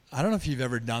I don't know if you've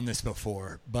ever done this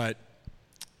before, but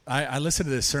I listened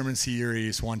to this sermon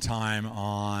series one time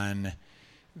on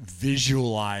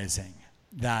visualizing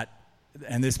that,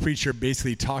 and this preacher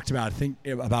basically talked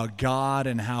about God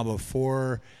and how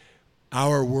before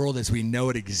our world as we know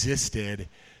it existed,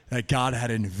 that God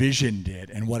had envisioned it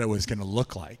and what it was going to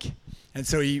look like. And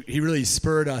so he really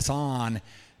spurred us on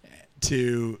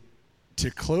to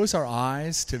close our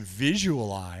eyes, to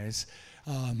visualize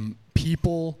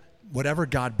people, whatever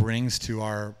God brings to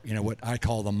our, what I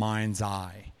call the mind's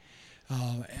eye.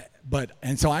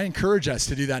 And so I encourage us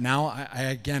to do that now. I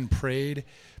again prayed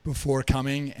before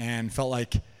coming and felt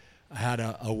like I had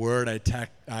a word. I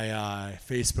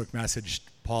Facebook messaged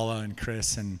Paula and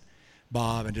Chris and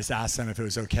Bob and just asked them if it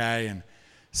was okay. And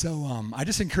so I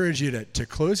just encourage you to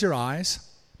close your eyes.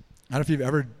 I don't know if you've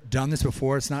ever done this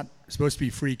before. It's not supposed to be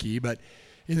freaky, but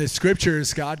in the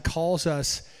scriptures, God calls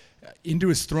us into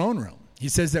his throne room. He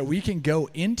says that we can go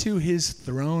into his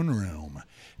throne room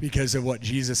because of what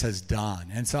Jesus has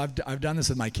done. And so I've done this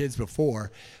with my kids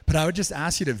before, but I would just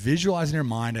ask you to visualize in your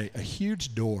mind a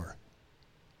huge door.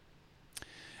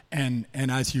 And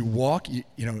as you walk,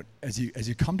 as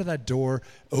you come to that door,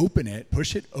 open it,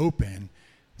 push it open,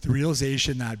 with the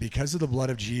realization that because of the blood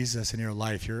of Jesus in your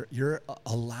life, you're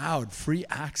allowed free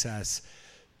access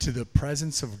to the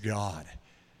presence of God,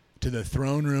 to the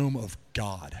throne room of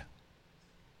God.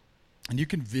 And you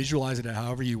can visualize it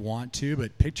however you want to,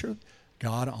 but picture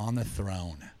God on the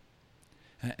throne.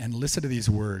 And listen to these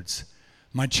words.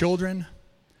 My children,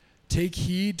 take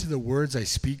heed to the words I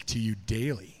speak to you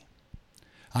daily.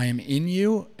 I am in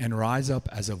you and rise up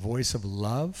as a voice of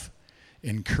love,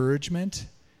 encouragement,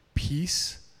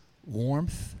 peace,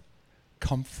 warmth,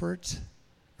 comfort,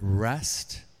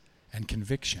 rest, and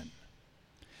conviction.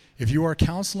 If you are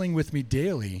counseling with me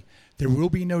daily, there will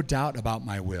be no doubt about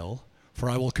my will, for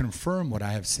I will confirm what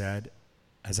I have said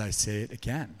as I say it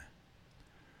again.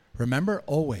 Remember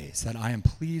always that I am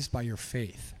pleased by your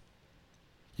faith.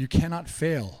 You cannot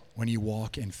fail when you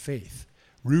walk in faith,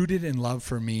 rooted in love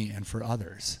for me and for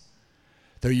others.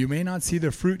 Though you may not see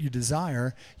the fruit you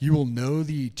desire, you will know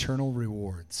the eternal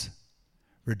rewards.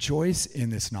 Rejoice in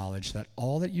this knowledge that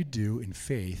all that you do in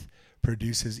faith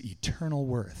produces eternal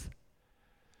worth.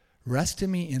 Rest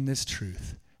in me in this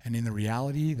truth and in the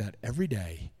reality that every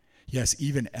day, yes,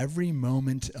 even every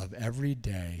moment of every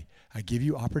day, I give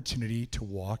you opportunity to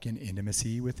walk in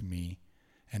intimacy with me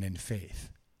and in faith.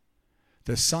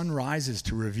 The sun rises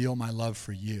to reveal my love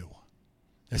for you.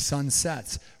 The sun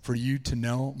sets for you to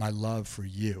know my love for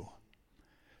you.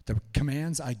 The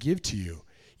commands I give to you,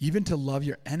 even to love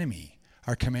your enemy,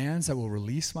 are commands that will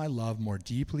release my love more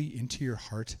deeply into your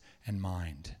heart and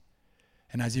mind.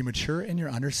 And as you mature in your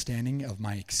understanding of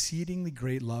my exceedingly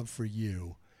great love for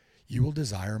you, you will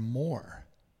desire more.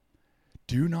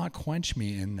 Do not quench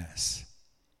me in this.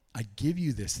 I give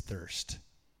you this thirst.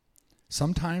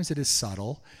 Sometimes it is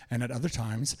subtle, and at other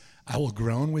times I will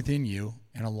groan within you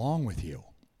and along with you.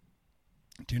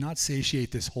 Do not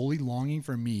satiate this holy longing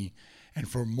for me and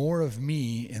for more of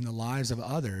me in the lives of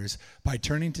others by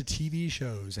turning to TV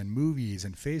shows and movies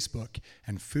and Facebook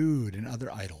and food and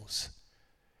other idols.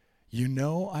 You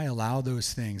know I allow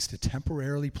those things to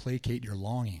temporarily placate your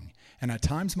longing, and at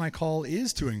times my call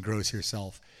is to engross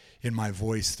yourself in my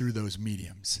voice through those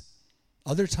mediums.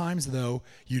 Other times, though,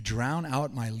 you drown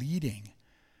out my leading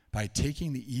by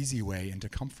taking the easy way into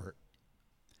comfort.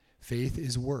 Faith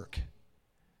is work.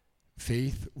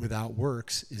 Faith without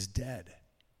works is dead.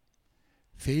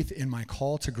 Faith in my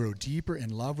call to grow deeper in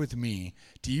love with me,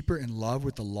 deeper in love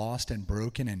with the lost and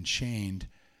broken and chained,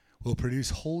 will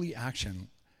produce holy action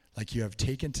like you have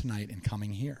taken tonight in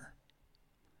coming here.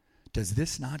 Does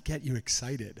this not get you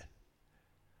excited?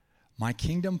 My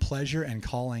kingdom pleasure and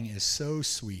calling is so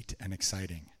sweet and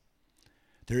exciting.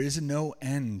 There is no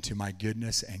end to my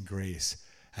goodness and grace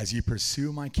as you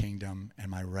pursue my kingdom and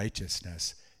my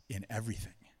righteousness in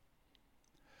everything.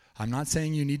 I'm not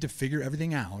saying you need to figure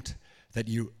everything out, that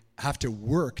you have to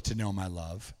work to know my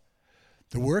love.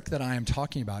 The work that I am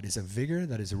talking about is a vigor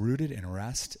that is rooted in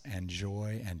rest and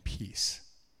joy and peace.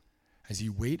 As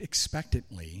you wait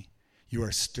expectantly, you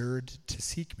are stirred to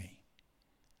seek me.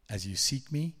 As you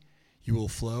seek me, you will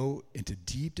flow into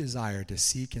deep desire to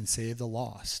seek and save the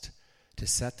lost, to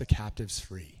set the captives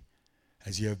free,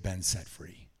 as you have been set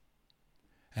free.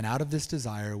 And out of this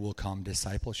desire will come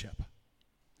discipleship.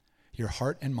 Your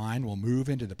heart and mind will move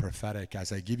into the prophetic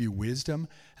as I give you wisdom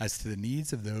as to the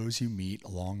needs of those you meet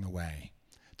along the way,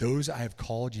 those I have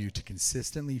called you to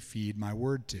consistently feed my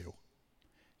word to.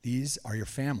 These are your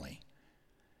family.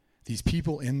 These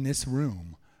people in this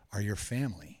room are your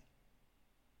family.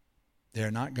 They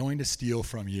are not going to steal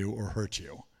from you or hurt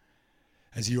you.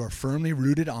 As you are firmly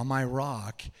rooted on my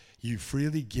rock, you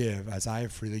freely give as I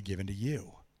have freely given to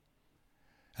you.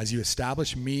 As you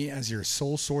establish me as your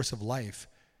sole source of life,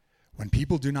 when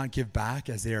people do not give back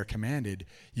as they are commanded,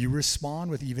 you respond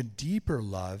with even deeper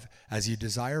love as you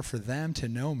desire for them to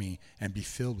know me and be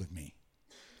filled with me.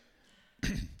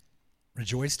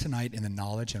 Rejoice tonight in the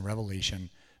knowledge and revelation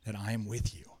that I am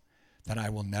with you, that I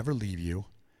will never leave you,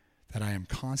 that I am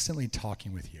constantly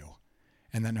talking with you,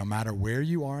 and that no matter where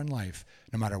you are in life,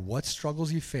 no matter what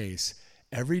struggles you face,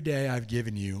 every day I've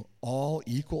given you all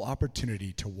equal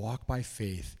opportunity to walk by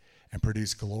faith and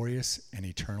produce glorious and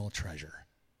eternal treasure.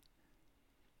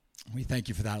 We thank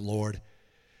you for that, Lord.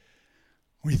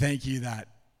 We thank you that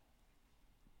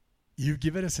you've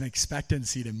given us an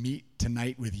expectancy to meet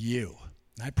tonight with you.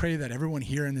 And I pray that everyone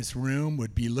here in this room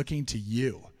would be looking to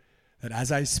you, that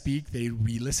as I speak, they would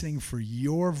be listening for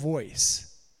your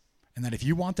voice, and that if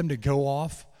you want them to go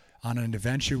off on an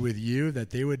adventure with you,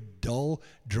 that they would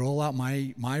droll out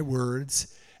my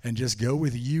words and just go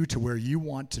with you to where you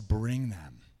want to bring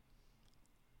them.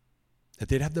 That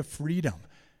they'd have the freedom.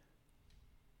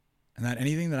 And that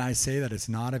anything that I say that is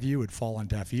not of you would fall on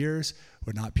deaf ears,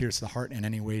 would not pierce the heart in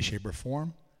any way, shape, or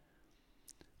form.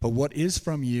 But what is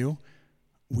from you,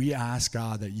 we ask,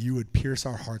 God, that you would pierce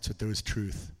our hearts with those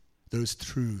truths.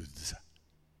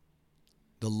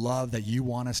 The love that you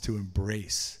want us to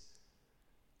embrace.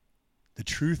 The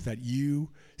truth that you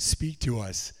speak to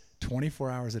us 24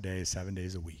 hours a day, 7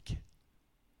 days a week.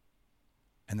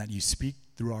 And that you speak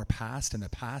through our past and the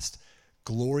past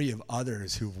glory of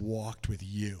others who've walked with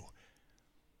you.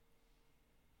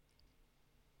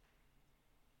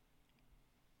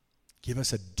 Give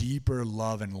us a deeper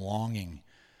love and longing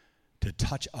to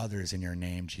touch others in your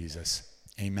name, Jesus.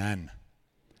 Amen.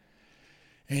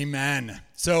 Amen.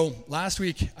 So last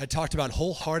week I talked about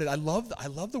wholehearted. I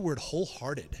love the word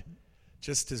wholehearted.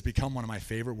 Just has become one of my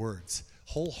favorite words.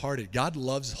 Wholehearted. God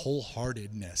loves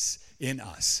wholeheartedness in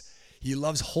us. He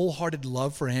loves wholehearted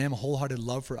love for him, wholehearted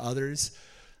love for others.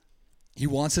 He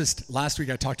wants us, last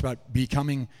week I talked about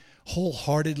becoming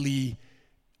wholeheartedly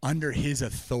under his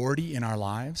authority in our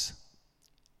lives.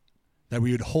 That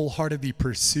we would wholeheartedly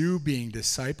pursue being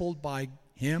discipled by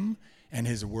him and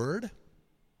his word.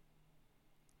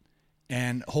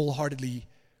 And wholeheartedly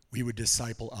we would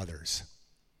disciple others.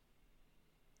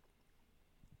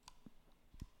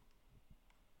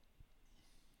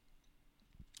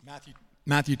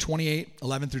 Matthew 28,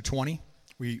 11 through 20,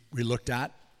 we looked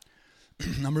at.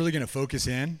 I'm really going to focus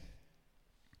in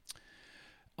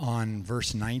on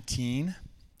verse 19.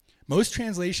 Most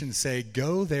translations say,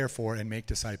 "Go therefore and make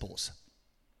disciples."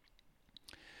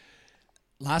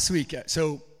 Last week I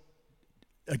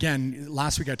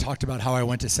talked about how I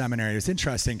went to seminary. It's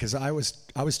interesting because I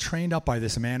was trained up by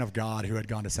this man of God who had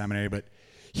gone to seminary, but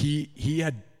he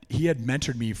had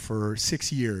mentored me for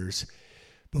 6 years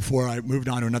before I moved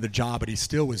on to another job, but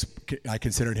I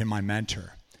considered him my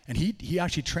mentor. And he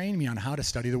actually trained me on how to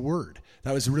study the Word.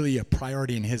 That was really a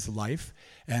priority in his life,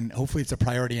 and hopefully it's a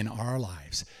priority in our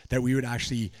lives, that we would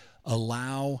actually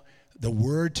allow the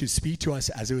Word to speak to us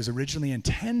as it was originally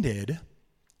intended,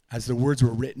 as the words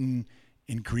were written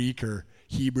in Greek or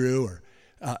Hebrew,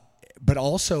 but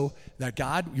also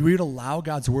that we would allow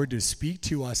God's Word to speak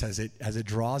to us as it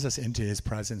draws us into his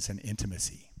presence and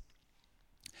intimacy.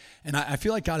 And I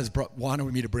feel like God has wanted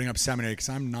me to bring up seminary because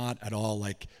I'm not at all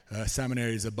like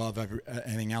seminary is above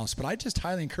anything else. But I just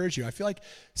highly encourage you. I feel like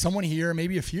someone here,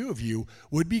 maybe a few of you,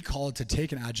 would be called to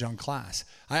take an adjunct class.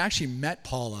 I actually met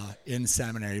Paula in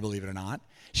seminary, believe it or not.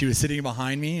 She was sitting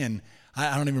behind me, and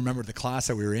I don't even remember the class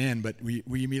that we were in, but we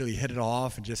immediately hit it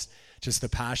off, and just the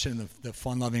passion, the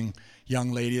fun-loving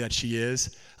young lady that she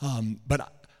is.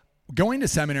 But going to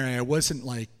seminary, I wasn't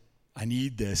like, I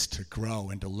need this to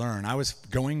grow and to learn. I was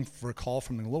going for a call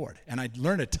from the Lord, and I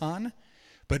learned a ton,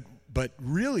 but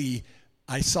really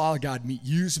I saw God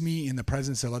use me in the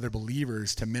presence of other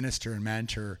believers to minister and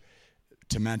mentor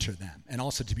them, and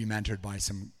also to be mentored by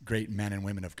some great men and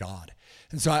women of God.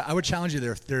 And so I would challenge you,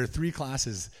 there are 3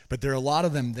 classes, but there are a lot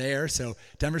of them there. So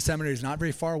Denver Seminary is not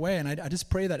very far away, and I just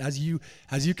pray that as you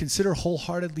consider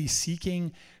wholeheartedly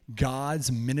seeking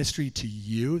God's ministry to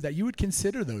you, that you would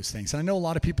consider those things. And I know a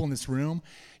lot of people in this room,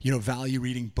 value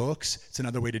reading books. It's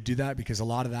another way to do that, because a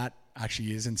lot of that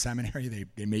actually is in seminary.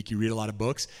 They make you read a lot of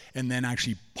books and then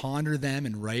actually ponder them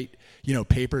and write,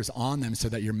 papers on them so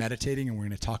that you're meditating. And we're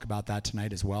going to talk about that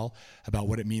tonight as well, about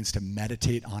what it means to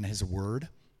meditate on his word.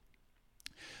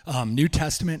 New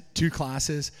Testament, 2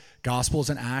 classes, Gospels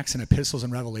and Acts and Epistles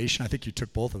and Revelation. I think you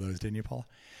took both of those, didn't you, Paul?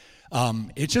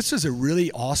 It just was a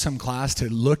really awesome class to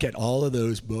look at all of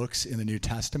those books in the New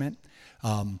Testament.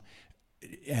 And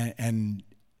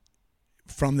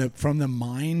from the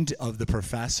mind of the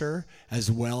professor, as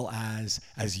well as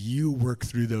you work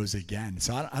through those again.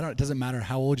 So I don't. It doesn't matter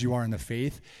how old you are in the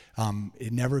faith.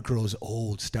 It never grows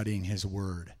old studying His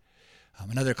Word.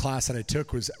 Another class that I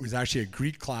took was actually a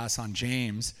Greek class on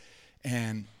James,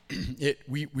 and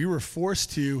we were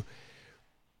forced to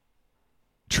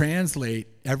translate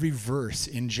every verse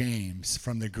in James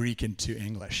from the Greek into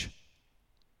English.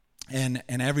 And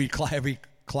every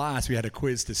class we had a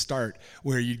quiz to start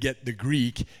where you'd get the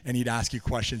Greek and he'd ask you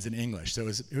questions in English. So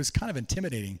it was kind of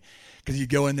intimidating because you'd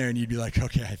go in there and you'd be like,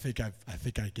 okay, I think I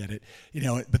get it,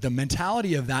 But the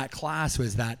mentality of that class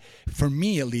was that, for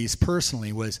me at least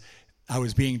personally, was I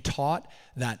was being taught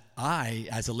that I,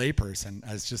 as a layperson,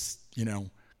 as just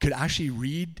could actually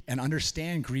read and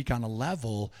understand Greek on a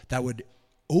level that would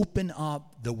open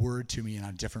up the Word to me in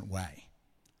a different way.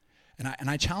 And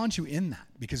I challenge you in that,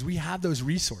 because we have those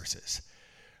resources.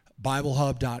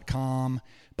 BibleHub.com,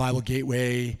 Bible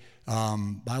Gateway,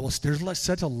 there's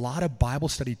such a lot of Bible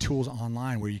study tools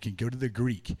online where you can go to the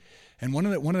Greek. And one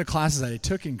of the classes that I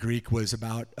took in Greek was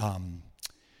about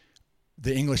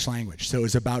the English language. So it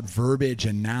was about verbiage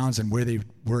and nouns and where they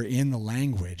were in the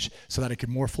language, so that I could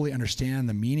more fully understand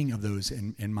the meaning of those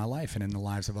in my life and in the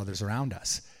lives of others around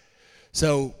us.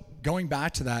 So going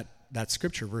back to that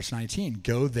scripture, verse 19,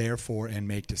 go therefore and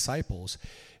make disciples.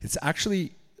 It's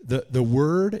actually, the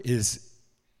word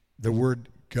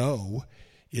go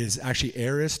is actually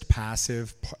aorist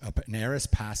passive, an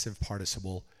aorist passive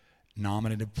participle,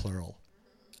 nominative plural.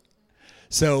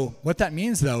 So what that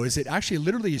means, though, is it actually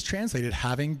literally is translated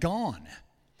having gone.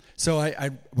 So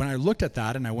when I looked at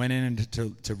that and I went in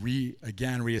to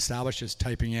reestablish, just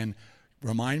typing in,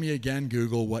 remind me again,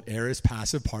 Google, what aorist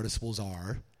passive participles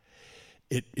are,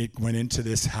 it went into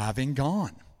this having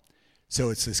gone. So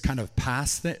it's this kind of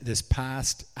past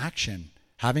action,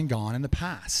 having gone in the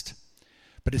past.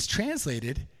 But it's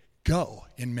translated go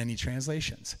in many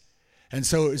translations. And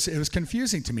so it was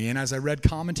confusing to me. And as I read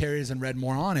commentaries and read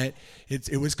more on it,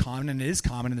 it was common, and it is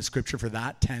common in the scripture for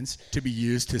that tense to be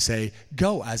used to say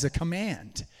go as a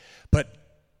command. But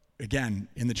again,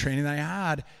 in the training that I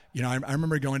had, I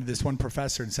remember going to this one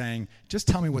professor and saying, just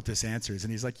tell me what this answer is.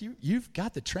 And he's like, you've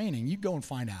got the training. You go and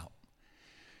find out.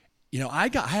 I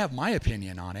have my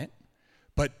opinion on it,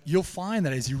 but you'll find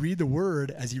that as you read the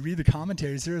Word, as you read the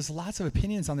commentaries, there's lots of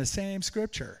opinions on the same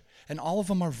scripture, and all of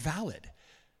them are valid.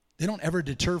 They don't ever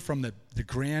deter from the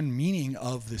grand meaning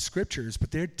of the scriptures,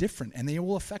 but they're different, and they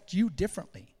will affect you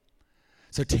differently.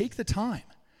 So take the time.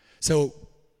 So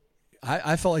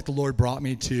I felt like the Lord brought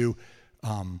me to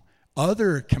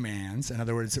other commands, in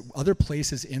other words, other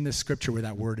places in the scripture where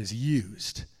that word is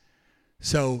used.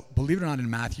 So believe it or not, in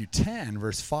Matthew 10,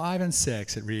 verse 5 and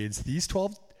 6, it reads, these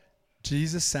 12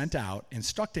 Jesus sent out,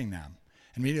 instructing them.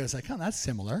 And immediately I was like, oh, that's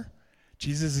similar.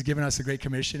 Jesus has given us a great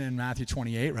commission in Matthew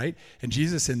 28, right? And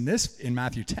Jesus in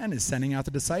Matthew 10 is sending out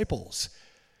the disciples.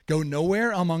 Go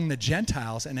nowhere among the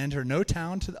Gentiles and enter no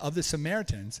town of the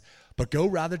Samaritans, but go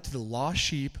rather to the lost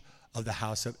sheep of the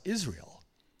house of Israel.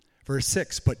 Verse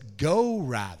 6, but go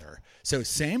rather. So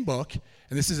same book,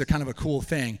 and this is a kind of a cool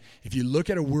thing. If you look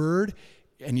at a word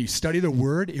and you study the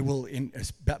word, it will,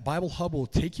 Bible Hub will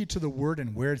take you to the word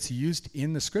and where it's used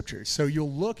in the scriptures. So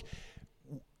you'll look,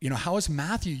 how is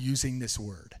Matthew using this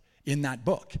word in that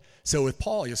book? So with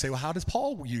Paul, you'll say, well, how does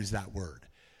Paul use that word?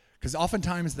 Because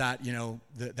oftentimes that,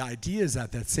 the idea is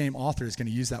that same author is going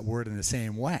to use that word in the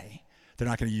same way. They're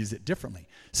not going to use it differently.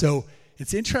 So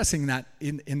it's interesting that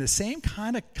in the same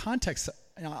kind of context,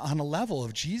 on a level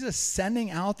of Jesus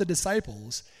sending out the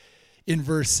disciples, in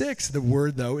verse 6, the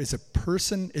word, though, is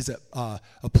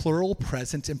a plural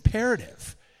present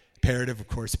imperative. Imperative, of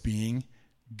course, being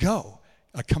go,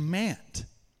 a command.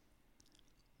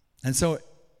 And so,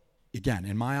 again,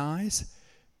 in my eyes,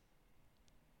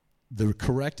 the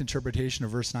correct interpretation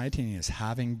of verse 19 is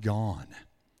having gone.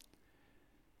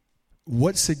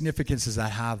 What significance does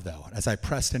that have, though, as I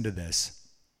pressed into this?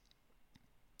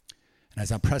 And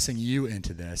as I'm pressing you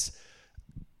into this,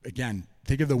 again,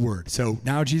 think of the word. So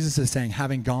now Jesus is saying,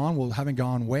 having gone, well, having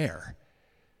gone where?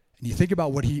 And you think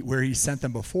about where he sent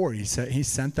them before. He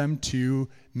sent them to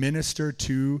minister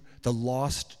to the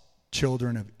lost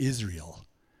children of Israel.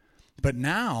 But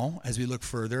now, as we look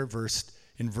further, the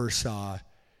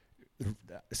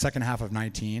second half of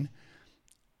 19,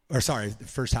 the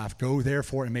first half, go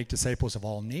therefore and make disciples of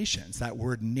all nations. That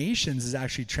word nations is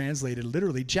actually translated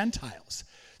literally Gentiles.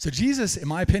 So Jesus, in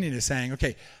my opinion, is saying,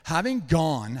 okay, having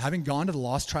gone to the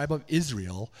lost tribe of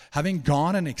Israel, having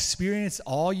gone and experienced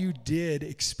all you did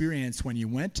experience when you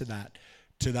went to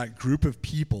that group of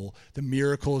people, the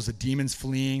miracles, the demons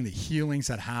fleeing, the healings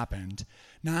that happened,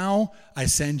 Now I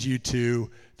send you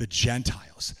to the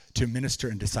Gentiles to minister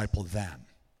and disciple them.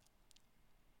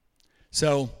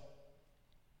 So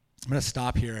I'm going to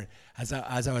stop here. As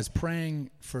I was praying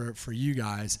for you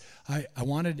guys, I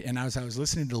wanted, and as I was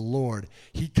listening to the Lord,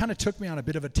 he kind of took me on a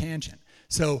bit of a tangent.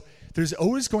 So there's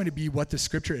always going to be what the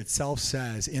scripture itself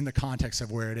says in the context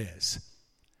of where it is.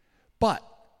 But,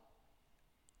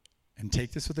 and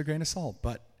take this with a grain of salt,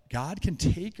 but God can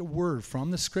take a word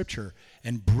from the scripture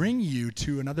and bring you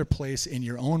to another place in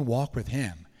your own walk with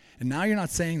him. And now you're not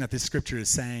saying that this scripture is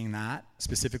saying that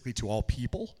specifically to all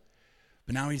people,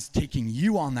 but now he's taking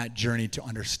you on that journey to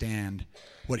understand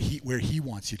where he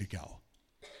wants you to go.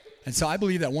 And so I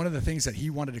believe that one of the things that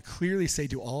he wanted to clearly say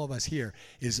to all of us here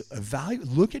is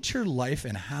look at your life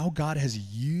and how God has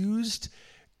used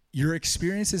your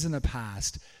experiences in the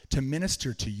past to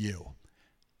minister to you.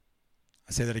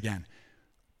 I'll say that again.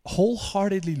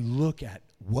 Wholeheartedly look at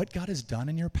what God has done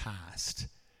in your past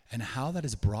and how that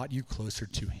has brought you closer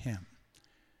to him.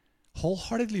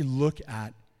 Wholeheartedly look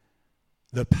at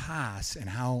the past and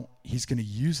how he's going to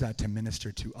use that to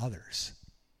minister to others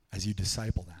as you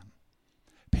disciple them.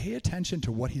 Pay attention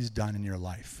to what he's done in your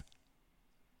life.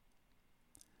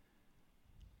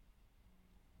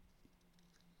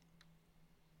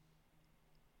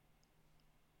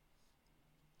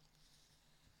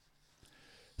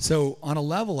 So on a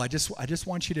level, I just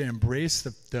want you to embrace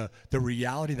the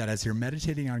reality that as you're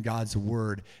meditating on God's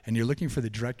word and you're looking for the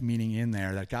direct meaning in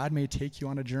there, that God may take you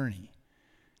on a journey.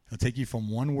 He'll take you from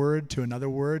one word to another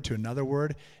word to another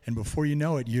word, and before you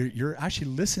know it, you're actually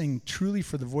listening truly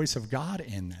for the voice of God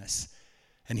in this,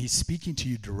 and he's speaking to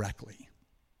you directly.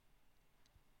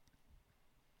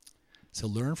 So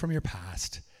learn from your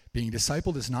past. Being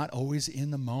discipled is not always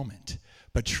in the moment,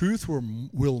 but truth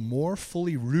will more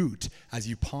fully root as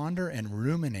you ponder and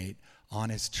ruminate on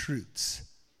his truths.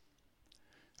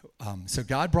 So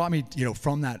God brought me,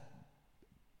 from that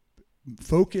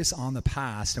focus on the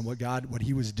past and what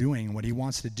he was doing and what he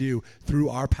wants to do through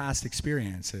our past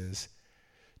experiences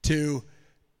to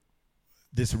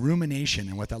this rumination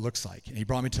and what that looks like. And he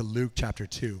brought me to Luke chapter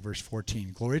 2, verse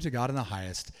 14. Glory to God in the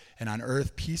highest, and on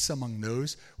earth peace among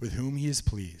those with whom he is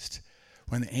pleased.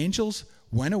 When the angels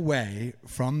went away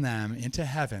from them into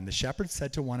heaven, the shepherds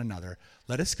said to one another,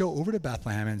 let us go over to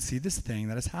Bethlehem and see this thing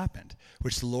that has happened,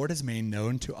 which the Lord has made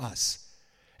known to us.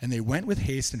 And they went with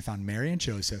haste and found Mary and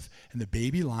Joseph and the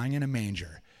baby lying in a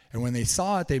manger. And when they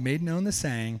saw it, they made known the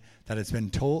saying that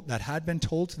had been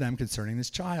told to them concerning this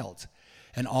child.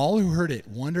 And all who heard it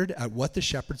wondered at what the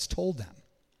shepherds told them.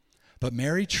 But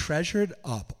Mary treasured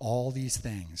up all these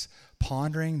things,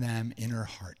 pondering them in her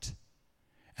heart.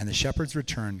 And the shepherds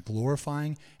returned,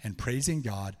 glorifying and praising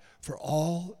God for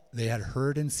all they had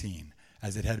heard and seen,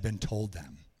 as it had been told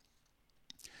them.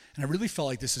 And I really felt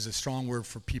like this is a strong word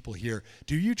for people here.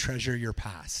 Do you treasure your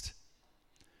past?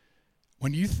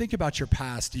 When you think about your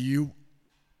past, do you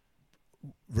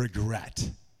regret?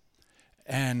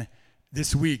 And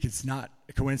this week, it's not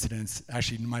a coincidence.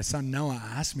 Actually, my son Noah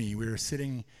asked me, we were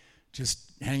sitting just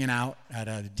hanging out at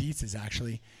the Dietz's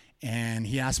actually, and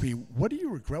he asked me, what do you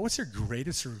regret? What's your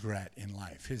greatest regret in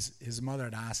life? His mother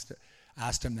had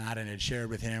asked him that and had shared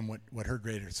with him what her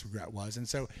greatest regret was. And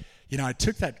so, I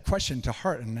took that question to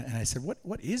heart and I said,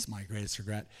 what is my greatest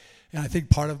regret? And I think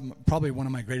probably one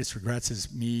of my greatest regrets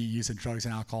is me using drugs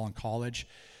and alcohol in college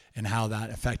and how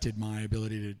that affected my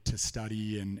ability to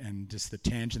study and just the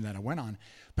tangent that I went on.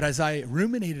 But as I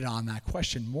ruminated on that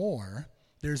question more,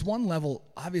 there's one level,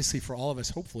 obviously for all of us,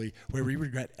 hopefully, where we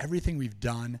regret everything we've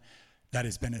done that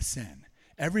has been a sin.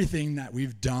 Everything that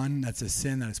we've done that's a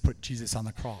sin that has put Jesus on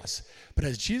the cross. But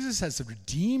as Jesus has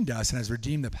redeemed us and has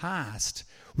redeemed the past,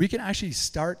 we can actually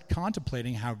start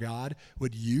contemplating how God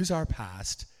would use our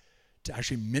past to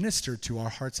actually minister to our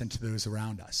hearts and to those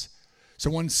around us. So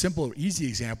one simple, easy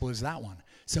example is that one.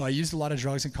 So I used a lot of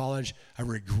drugs in college. I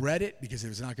regret it because it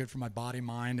was not good for my body,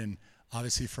 mind, and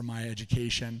obviously for my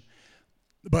education.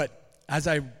 But as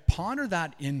I ponder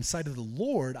that inside of the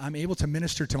Lord, I'm able to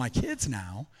minister to my kids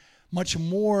now much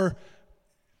more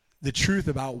the truth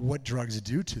about what drugs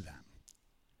do to them.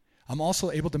 I'm also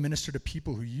able to minister to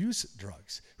people who use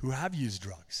drugs, who have used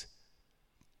drugs.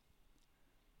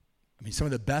 I mean, some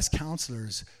of the best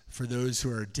counselors for those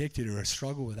who are addicted or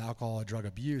struggle with alcohol or drug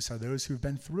abuse are those who've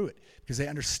been through it because they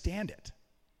understand it.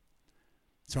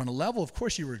 So on a level, of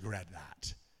course, you regret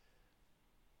that.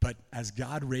 But as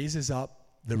God raises up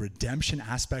the redemption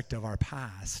aspect of our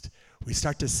past, we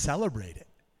start to celebrate it.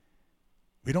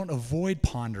 We don't avoid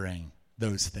pondering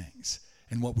those things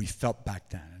and what we felt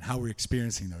back then and how we're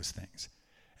experiencing those things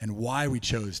and why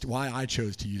I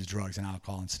chose to use drugs and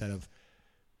alcohol instead of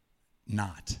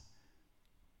not.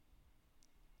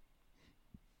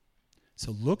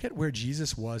 So look at where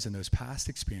Jesus was in those past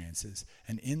experiences,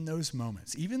 and in those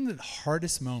moments, even the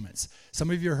hardest moments. Some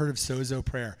of you have heard of sozo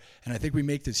prayer, and I think we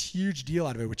make this huge deal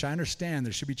out of it, which I understand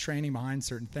there should be training behind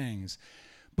certain things.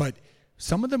 But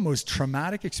some of the most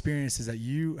traumatic experiences that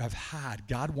you have had,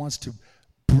 God wants to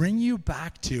bring you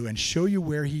back to and show you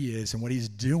where he is and what he's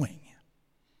doing,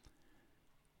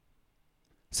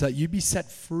 so that you be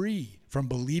set free from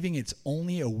believing it's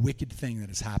only a wicked thing that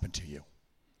has happened to you.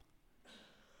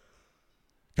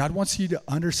 God wants you to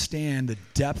understand the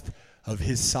depth of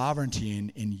his sovereignty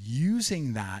in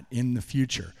using that in the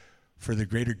future for the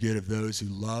greater good of those who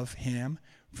love him,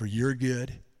 for your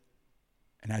good,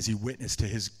 and as you witness to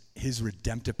his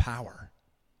redemptive power.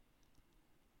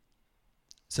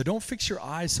 So don't fix your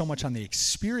eyes so much on the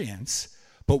experience,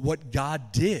 but what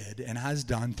God did and has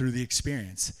done through the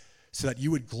experience, so that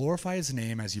you would glorify his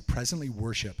name as you presently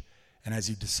worship and as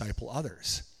you disciple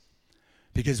others.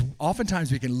 Because oftentimes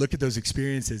we can look at those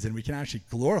experiences and we can actually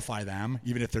glorify them,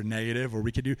 even if they're negative, or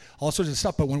we can do all sorts of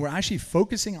stuff. But when we're actually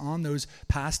focusing on those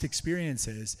past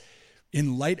experiences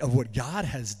in light of what God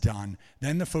has done,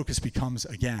 then the focus becomes,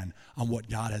 again, on what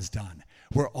God has done.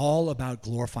 We're all about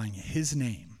glorifying his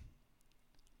name.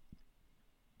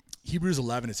 Hebrews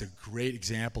 11 is a great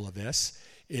example of this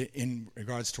in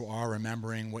regards to our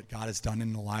remembering what God has done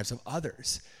in the lives of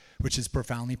others, which is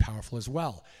profoundly powerful as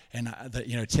well. And,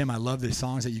 Tim, I love the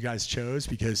songs that you guys chose,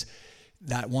 because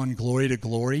that one, Glory to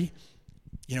Glory,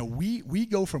 we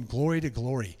go from glory to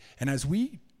glory. And as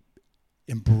we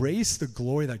embrace the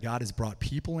glory that God has brought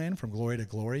people in from glory to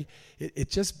glory,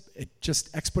 it just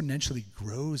exponentially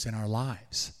grows in our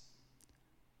lives.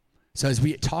 So as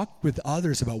we talk with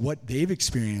others about what they've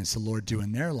experienced the Lord do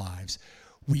in their lives,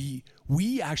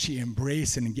 we actually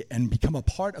embrace and become a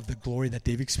part of the glory that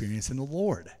they've experienced in the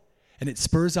Lord. And it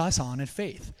spurs us on in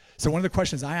faith. So one of the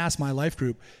questions I ask my life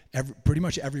group pretty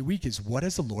much every week is, what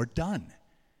has the Lord done?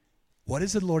 What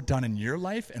has the Lord done in your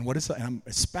life? And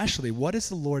especially, what has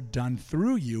the Lord done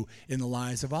through you in the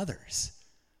lives of others?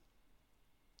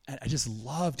 And I just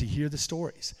love to hear the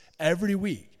stories every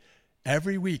week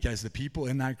as the people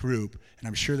in that group, and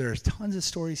I'm sure there's tons of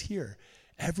stories here,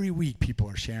 every week people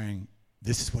are sharing,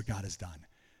 this is what God has done.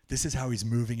 This is how he's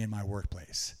moving in my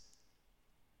workplace.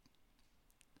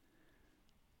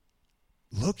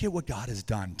 Look at what God has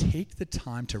done. Take the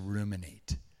time to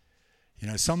ruminate.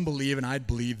 Some believe, and I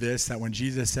believe this, that when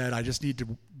Jesus said, I just need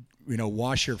to,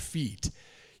 wash your feet,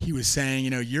 he was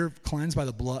saying, you're cleansed by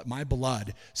my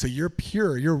blood, so you're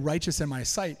pure, you're righteous in my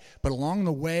sight, but along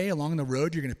the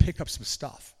road, you're going to pick up some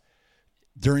stuff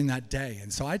during that day.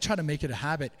 And so I try to make it a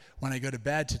habit when I go to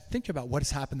bed to think about what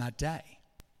has happened that day.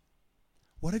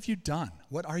 What have you done?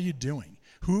 What are you doing?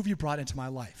 Who have you brought into my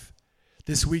life?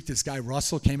 This week, this guy,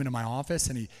 Russell, came into my office,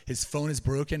 and his phone is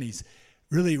broken. He's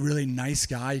really, really nice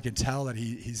guy. You can tell that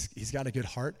he's got a good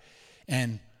heart.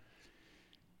 And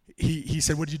he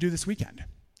said, what did you do this weekend?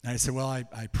 And I said, well,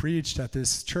 I preached at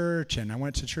this church, and I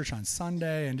went to church on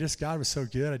Sunday, and just God was so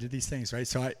good. I did these things, right?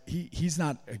 So he's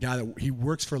not a guy he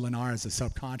works for Lennar as a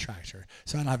subcontractor.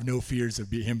 So I don't have no fears of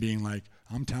him being like,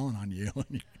 I'm telling on you.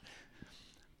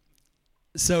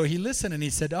 So he listened, and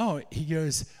he said, he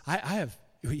goes, I have...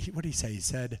 What did he say? He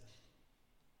said,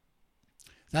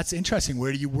 that's interesting.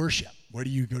 Where do you worship? Where do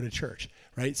you go to church?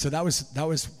 Right? So that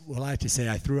was what I like to say.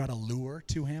 I threw out a lure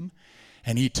to him,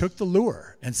 and he took the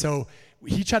lure. And so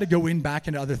he tried to go back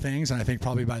into other things, and I think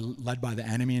probably led by the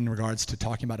enemy in regards to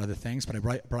talking about other things, but I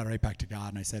brought it right back to God,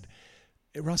 and I said,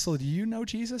 hey, Russell, do you know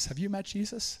Jesus? Have you met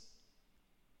Jesus?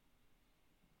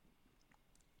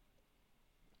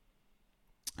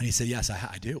 And he said, yes,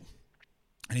 I do.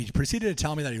 And he proceeded to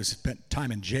tell me that he spent time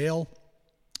in jail,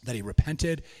 that he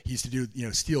repented. He used to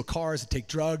do, steal cars and take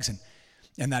drugs,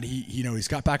 and that he's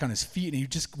got back on his feet, and he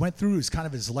just went through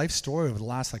his life story over the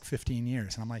last 15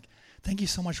 years. And I'm like, thank you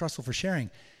so much, Russell, for sharing.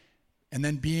 And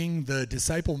then being the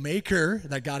disciple maker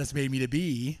that God has made me to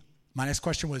be, my next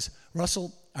question was,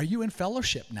 Russell, are you in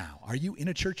fellowship now? Are you in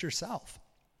a church yourself?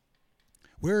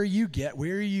 Where are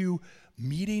you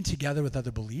meeting together with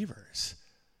other believers?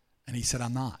 And he said,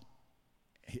 I'm not.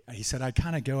 He said, I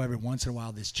kind of go every once in a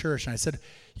while to this church. And I said,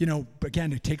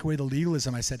 again, to take away the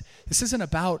legalism, I said, this isn't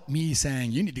about me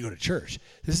saying you need to go to church.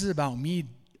 This is about me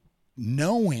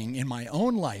knowing in my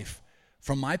own life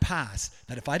from my past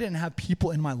that if I didn't have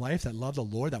people in my life that loved the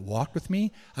Lord, that walked with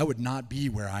me, I would not be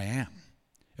where I am.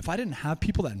 If I didn't have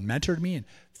people that mentored me and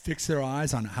fixed their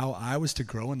eyes on how I was to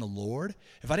grow in the Lord,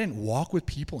 if I didn't walk with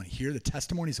people and hear the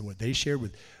testimonies of what they shared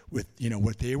with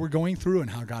what they were going through and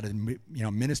how God had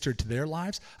ministered to their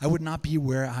lives, I would not be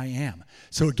where I am.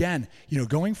 So again,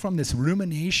 going from this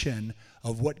rumination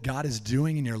of what God is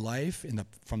doing in your life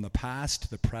from the past to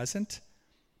the present,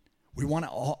 We want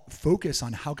to focus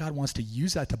on how God wants to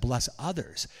use that to bless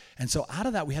others. And so out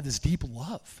of that, we have this deep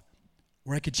love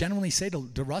where I could genuinely say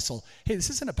to Russell, hey, this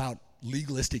isn't about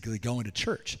legalistically going to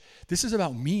church. This is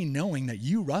about me knowing that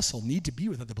you, Russell, need to be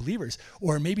with other believers.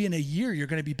 Or maybe in a year, you're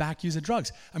going to be back using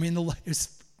drugs. I mean,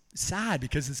 it's sad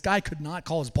because this guy could not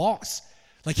call his boss.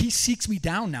 Like, he seeks me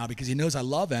down now because he knows I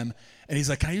love him. And he's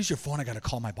like, can I use your phone? I got to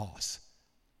call my boss.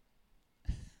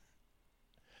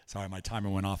 Sorry, my timer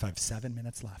went off. I have 7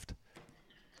 minutes left.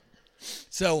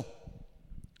 So,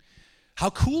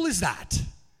 how cool is that?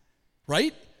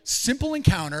 Right? Simple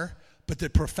encounter, but the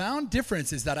profound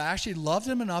difference is that I actually loved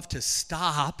him enough to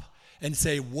stop and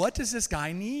say, what does this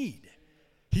guy need?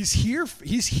 He's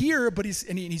here, but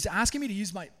he's asking me to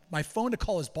use my phone to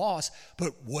call his boss,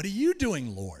 but what are you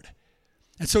doing, Lord?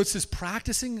 And so it's this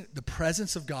practicing the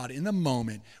presence of God in the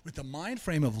moment with the mind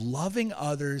frame of loving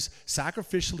others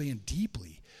sacrificially and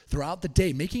deeply throughout the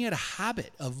day, making it a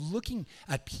habit of looking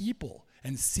at people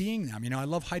and seeing them. You know, I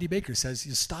love Heidi Baker says,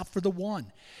 you stop for the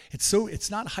one. It's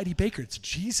not Heidi Baker, it's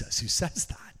Jesus who says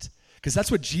that. Because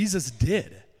that's what Jesus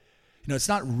did. You know, it's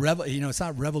not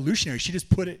revolutionary. She just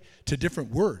put it to different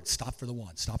words. Stop for the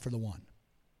one, stop for the one.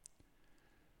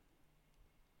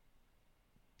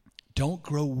 Don't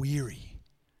grow weary.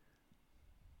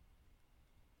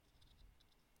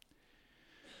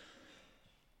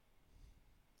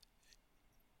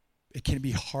 It can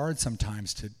be hard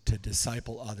sometimes to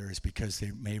disciple others because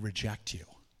they may reject you.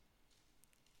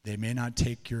 They may not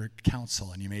take your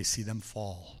counsel and you may see them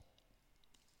fall.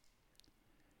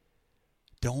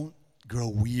 Don't grow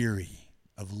weary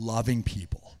of loving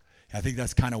people. I think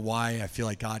that's kind of why I feel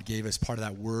like God gave us part of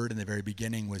that word in the very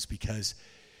beginning, was because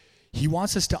he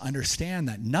wants us to understand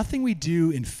that nothing we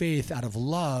do in faith out of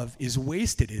love is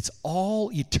wasted. It's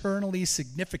all eternally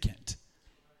significant.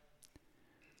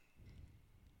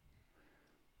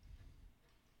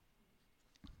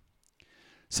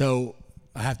 So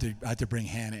I have to bring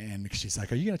Hannah in because she's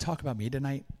like, are you going to talk about me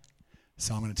tonight?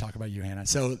 So I'm going to talk about you, Hannah.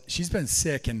 So she's been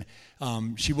sick, and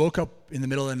she woke up in the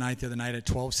middle of the night the other night at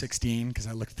 12:16 because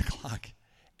I looked at the clock,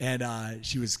 and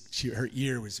her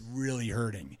ear was really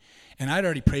hurting, and I'd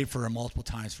already prayed for her multiple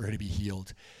times for her to be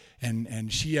healed,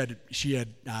 and she had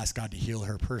asked God to heal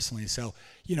her personally. So,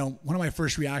 you know, one of my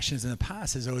first reactions in the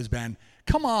past has always been,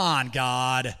 "Come on,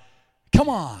 God, come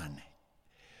on."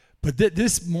 But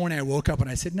this morning I woke up and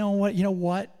I said, no, you know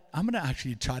what? I'm going to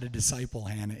actually try to disciple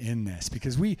Hannah in this,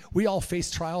 because we all face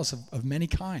trials of many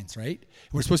kinds, right?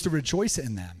 We're supposed to rejoice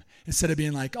in them instead of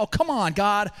being like, oh, come on,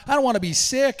 God, I don't want to be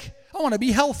sick. I want to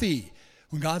be healthy.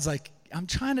 When God's like, I'm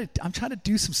trying to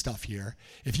do some stuff here.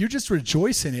 If you just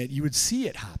rejoice in it, you would see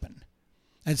it happen.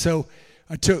 And so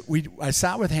I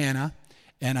sat with Hannah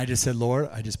and I just said, Lord,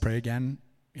 I just pray again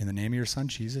in the name of your son,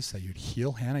 Jesus, that you'd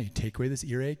heal Hannah. You'd take away this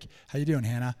earache. How you doing,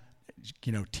 Hannah?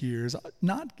 You know, tears.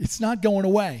 It's not going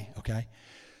away, okay?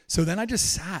 So then I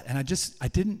just sat and I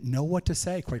didn't know what to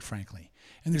say, quite frankly.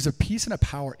 And there's a peace and a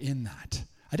power in that.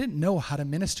 I didn't know how to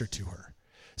minister to her.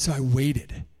 So I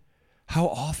waited. How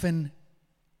often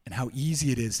and how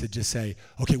easy it is to just say,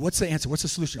 okay, what's the answer? What's the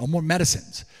solution? Oh, more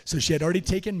medicines. So she had already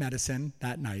taken medicine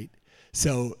that night.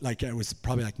 So like it was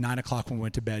probably like 9 o'clock when we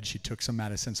went to bed. She took some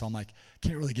medicine. So I'm like,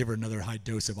 can't really give her another high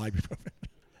dose of ibuprofen.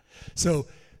 So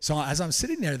as I'm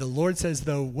sitting there, the Lord says,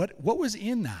 though, what was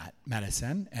in that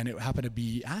medicine? And it happened to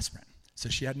be aspirin. So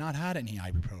she had not had any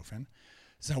ibuprofen.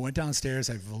 So I went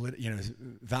downstairs, I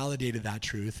validated that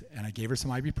truth, and I gave her some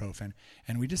ibuprofen,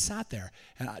 and we just sat there.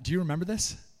 And do you remember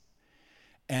this?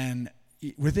 And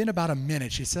within about a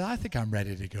minute, she said, I think I'm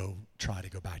ready to try to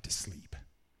go back to sleep.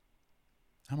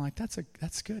 I'm like, that's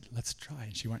good. Let's try.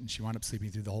 And she wound up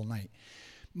sleeping through the whole night.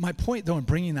 My point, though, in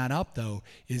bringing that up, though,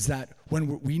 is that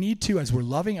when we need to, as we're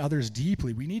loving others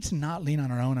deeply, we need to not lean on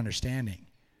our own understanding.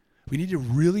 We need to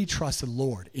really trust the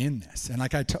Lord in this. And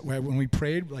like when we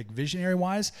prayed, like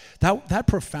visionary-wise, that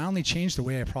profoundly changed the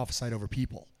way I prophesied over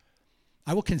people.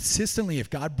 I will consistently, if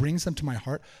God brings them to my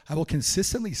heart, I will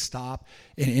consistently stop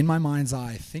and in my mind's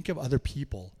eye think of other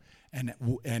people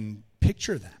and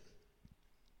picture them.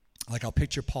 Like I'll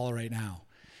picture Paula right now,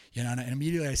 you know, and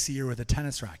immediately I see her with a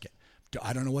tennis racket.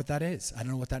 I don't know what that is. I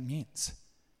don't know what that means,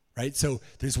 right? So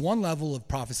there's one level of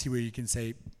prophecy where you can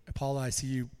say, Paula, I see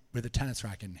you with a tennis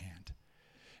racket in hand.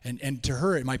 And to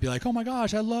her, it might be like, oh my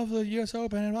gosh, I love the U.S.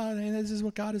 Open, and this is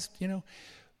what God is, you know.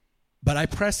 But I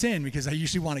press in because I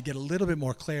usually want to get a little bit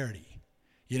more clarity.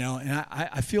 And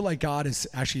I feel like God is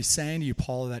actually saying to you,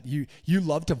 Paul, that you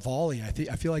love to volley. I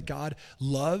feel like God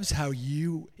loves how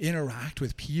you interact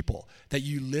with people, that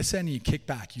you listen and you kick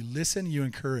back, you listen, you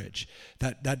encourage.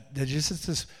 That just is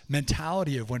this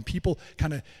mentality of when people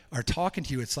kind of are talking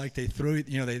to you, it's like they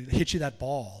they hit you that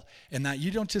ball, and that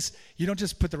you don't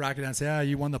just put the racket down and say,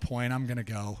 you won the point, I'm gonna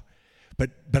go.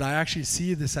 But I actually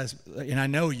see this as, and I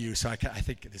know you, so I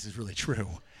think this is really true.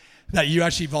 That you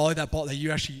actually volley that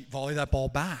ball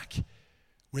back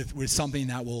with something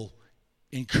that will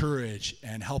encourage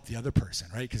and help the other person,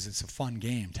 right? Because it's a fun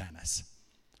game, tennis.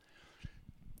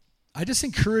 I just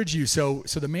encourage you, so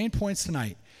the main points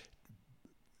tonight,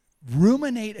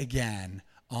 ruminate again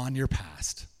on your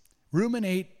past.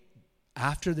 Ruminate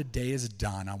after the day is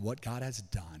done on what God has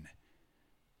done.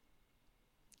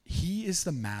 He is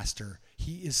the master.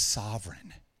 He is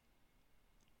sovereign.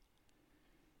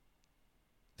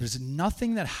 There's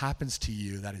nothing that happens to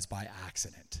you that is by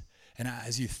accident. And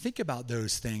as you think about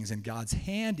those things and God's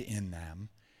hand in them,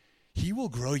 he will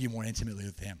grow you more intimately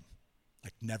with him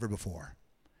like never before.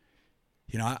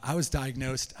 I was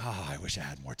diagnosed, I wish I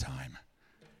had more time.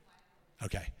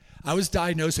 Okay. I was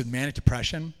diagnosed with manic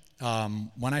depression.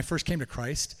 When I first came to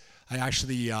Christ, I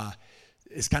actually,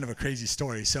 it's kind of a crazy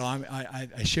story. So I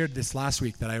shared this last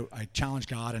week that I challenged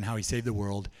God and how he saved the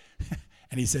world.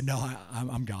 And he said, no,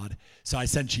 I'm God. So I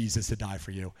sent Jesus to die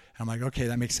for you. And I'm like, okay,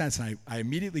 that makes sense. And I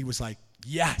immediately was like,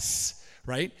 yes,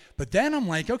 right? But then I'm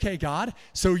like, okay, God,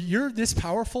 so you're this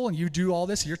powerful and you do all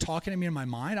this. And you're talking to me in my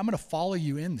mind. I'm going to follow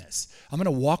you in this. I'm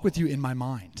going to walk with you in my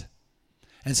mind.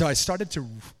 And so I started to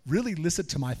really listen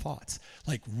to my thoughts,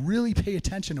 like really pay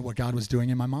attention to what God was doing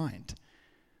in my mind.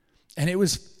 And it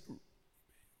was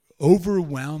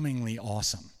overwhelmingly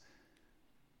awesome.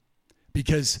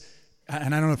 Because,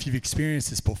 and I don't know if you've experienced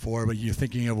this before, but you're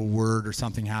thinking of a word or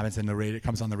something happens and it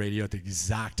comes on the radio at the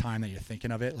exact time that you're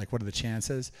thinking of it. Like, what are the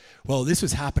chances? Well, this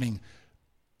was happening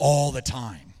all the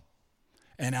time.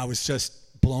 And I was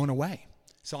just blown away.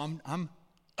 So I'm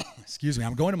excuse me,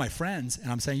 I'm going to my friends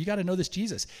and I'm saying, you got to know this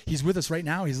Jesus. He's with us right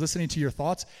now. He's listening to your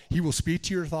thoughts. He will speak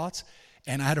to your thoughts.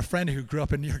 And I had a friend who grew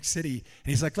up in New York City, and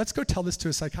he's like, let's go tell this to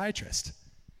a psychiatrist.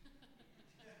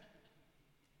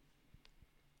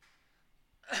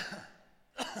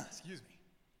 Excuse me.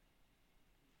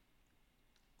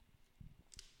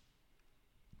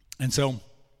 And so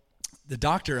the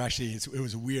doctor actually, it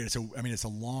was weird. It's a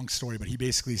long story, but he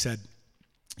basically said,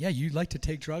 yeah, you like to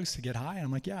take drugs to get high? And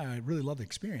I'm like, yeah, I really love the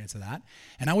experience of that.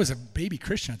 And I was a baby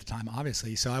Christian at the time,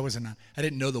 obviously, so I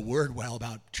didn't know the word well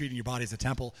about treating your body as a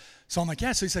temple. So I'm like,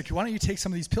 yeah. So he's like, why don't you take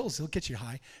some of these pills? It'll get you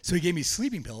high. So he gave me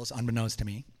sleeping pills, unbeknownst to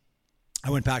me. I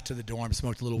went back to the dorm,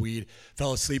 smoked a little weed,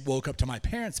 fell asleep, woke up to my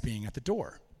parents being at the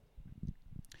door,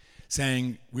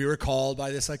 saying, we were called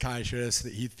by the psychiatrist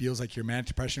that he feels like you're manic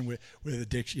depression with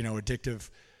addiction, addictive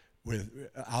with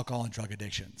alcohol and drug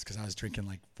addictions, because I was drinking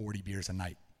like 40 beers a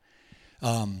night.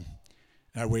 And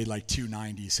I weighed like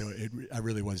 290, so I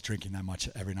really was drinking that much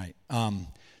every night.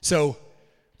 So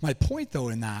my point, though,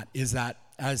 in that is that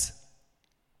as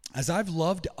I've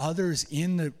loved others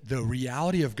in the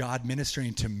reality of God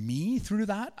ministering to me through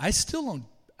that, I still don't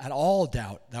at all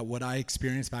doubt that what I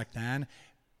experienced back then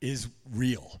is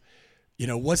real.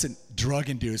 It wasn't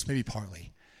drug-induced, maybe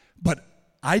partly. But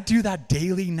I do that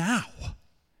daily now.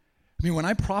 When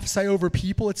I prophesy over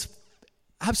people, it's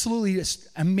absolutely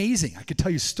amazing. I could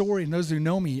tell you a story, and those who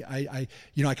know me, I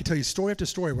could tell you story after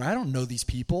story where I don't know these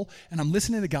people, and I'm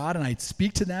listening to God, and I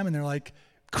speak to them, and they're like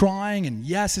crying, and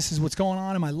yes, this is what's going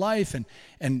on in my life,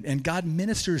 and God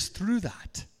ministers through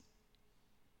that.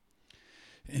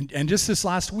 And just this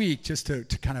last week, just to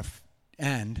kind of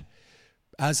end,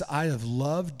 as I have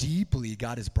loved deeply,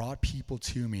 God has brought people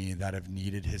to me that have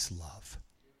needed his love.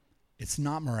 It's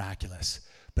not miraculous,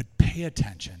 but pay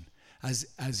attention.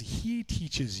 As he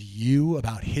teaches you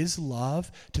about his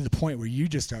love to the point where you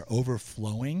just are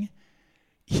overflowing,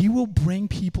 he will bring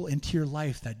people into your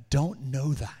life that don't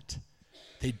know that.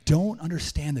 They don't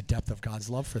understand the depth of God's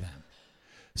love for them.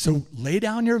 So lay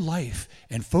down your life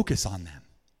and focus on them.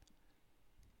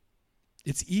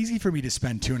 It's easy for me to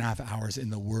spend 2.5 hours in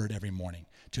the Word every morning,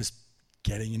 just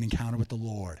getting an encounter with the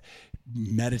Lord,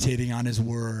 meditating on his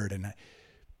Word.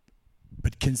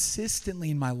 But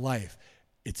consistently in my life,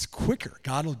 it's quicker.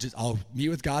 I'll meet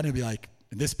with God and it'll be like,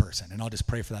 this person, and I'll just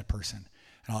pray for that person,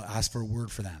 and I'll ask for a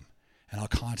word for them, and I'll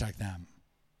contact them.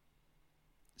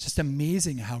 It's just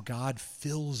amazing how God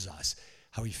fills us,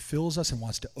 how he fills us and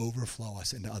wants to overflow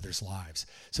us into others' lives.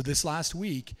 So this last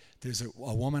week, there's a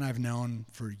woman I've known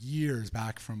for years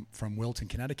back from Wilton,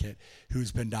 Connecticut,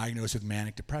 who's been diagnosed with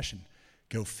manic depression.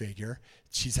 Go figure.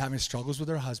 She's having struggles with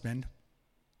her husband.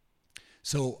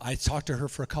 So I talked to her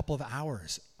for a couple of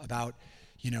hours about,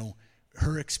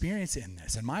 her experience in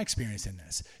this and my experience in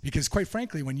this. Because quite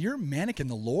frankly, when you're manic in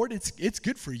the Lord, it's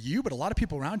good for you, but a lot of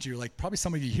people around you, like probably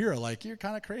some of you here are like, you're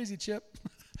kind of crazy, Chip,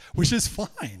 which is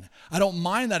fine. I don't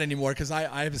mind that anymore because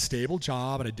I have a stable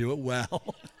job and I do it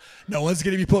well. No one's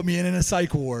going to be putting me in a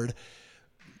psych ward.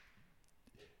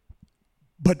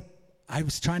 But I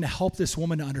was trying to help this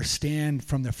woman to understand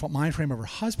from the mind frame of her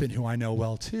husband, who I know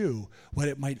well too, what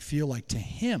it might feel like to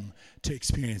him to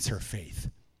experience her faith.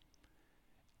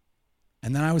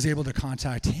 And then I was able to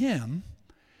contact him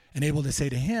and able to say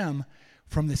to him,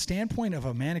 from the standpoint of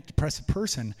a manic depressive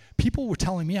person, people were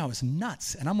telling me I was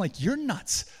nuts. And I'm like, you're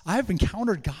nuts. I've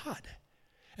encountered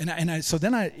God. So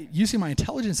then using my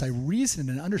intelligence, I reasoned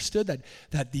and understood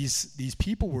that these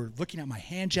people were looking at my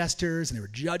hand gestures and they were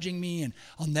judging me. And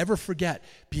I'll never forget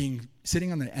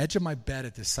sitting on the edge of my bed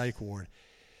at this psych ward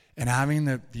and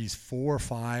having these 4 or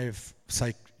 5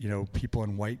 psych, people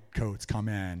in white coats come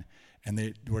in. And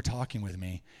they were talking with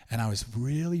me, and I was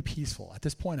really peaceful. At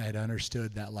this point, I had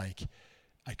understood that,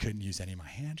 I couldn't use any of my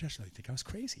hand gestures. I think I was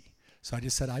crazy. So I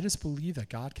just said, I just believe that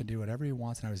God can do whatever he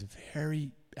wants, and I was very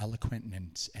eloquent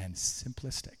and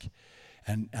simplistic.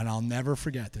 And I'll never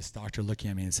forget this doctor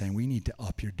looking at me and saying, we need to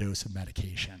up your dose of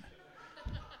medication.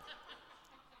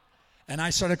 And I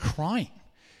started crying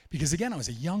because, again, I was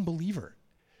a young believer.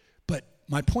 But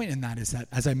my point in that is that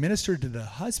as I ministered to the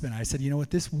husband, I said,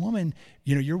 this woman,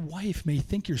 your wife may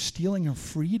think you're stealing her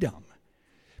freedom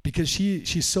because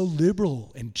she's so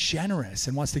liberal and generous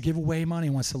and wants to give away money,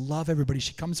 wants to love everybody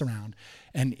she comes around.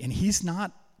 And he's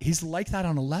like that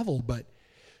on a level, but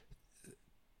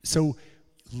so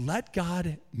let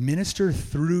God minister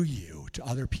through you to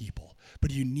other people.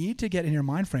 But you need to get in your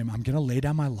mind frame, I'm going to lay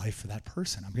down my life for that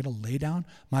person. I'm going to lay down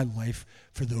my life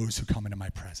for those who come into my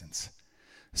presence.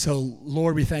 So,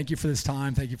 Lord, we thank you for this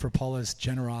time. Thank you for Paula's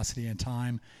generosity and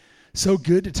time. So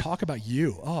good to talk about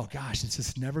you. Oh, gosh, it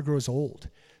just never grows old.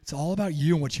 It's all about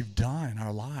you and what you've done in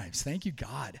our lives. Thank you,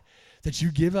 God, that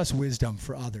you give us wisdom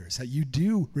for others, that you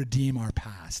do redeem our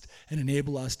past and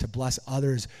enable us to bless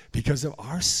others because of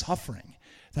our suffering,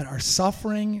 that our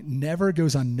suffering never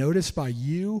goes unnoticed by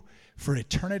you for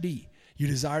eternity. You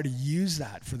desire to use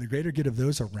that for the greater good of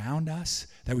those around us,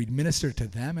 that we'd minister to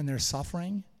them in their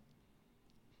suffering,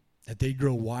 that they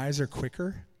grow wiser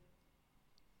quicker.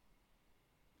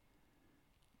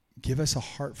 Give us a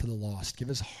heart for the lost. Give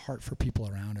us a heart for people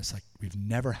around us like we've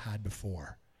never had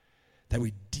before. That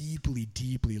we deeply,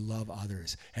 deeply love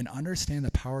others and understand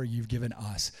the power you've given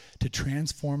us to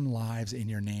transform lives in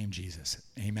your name, Jesus.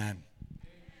 Amen.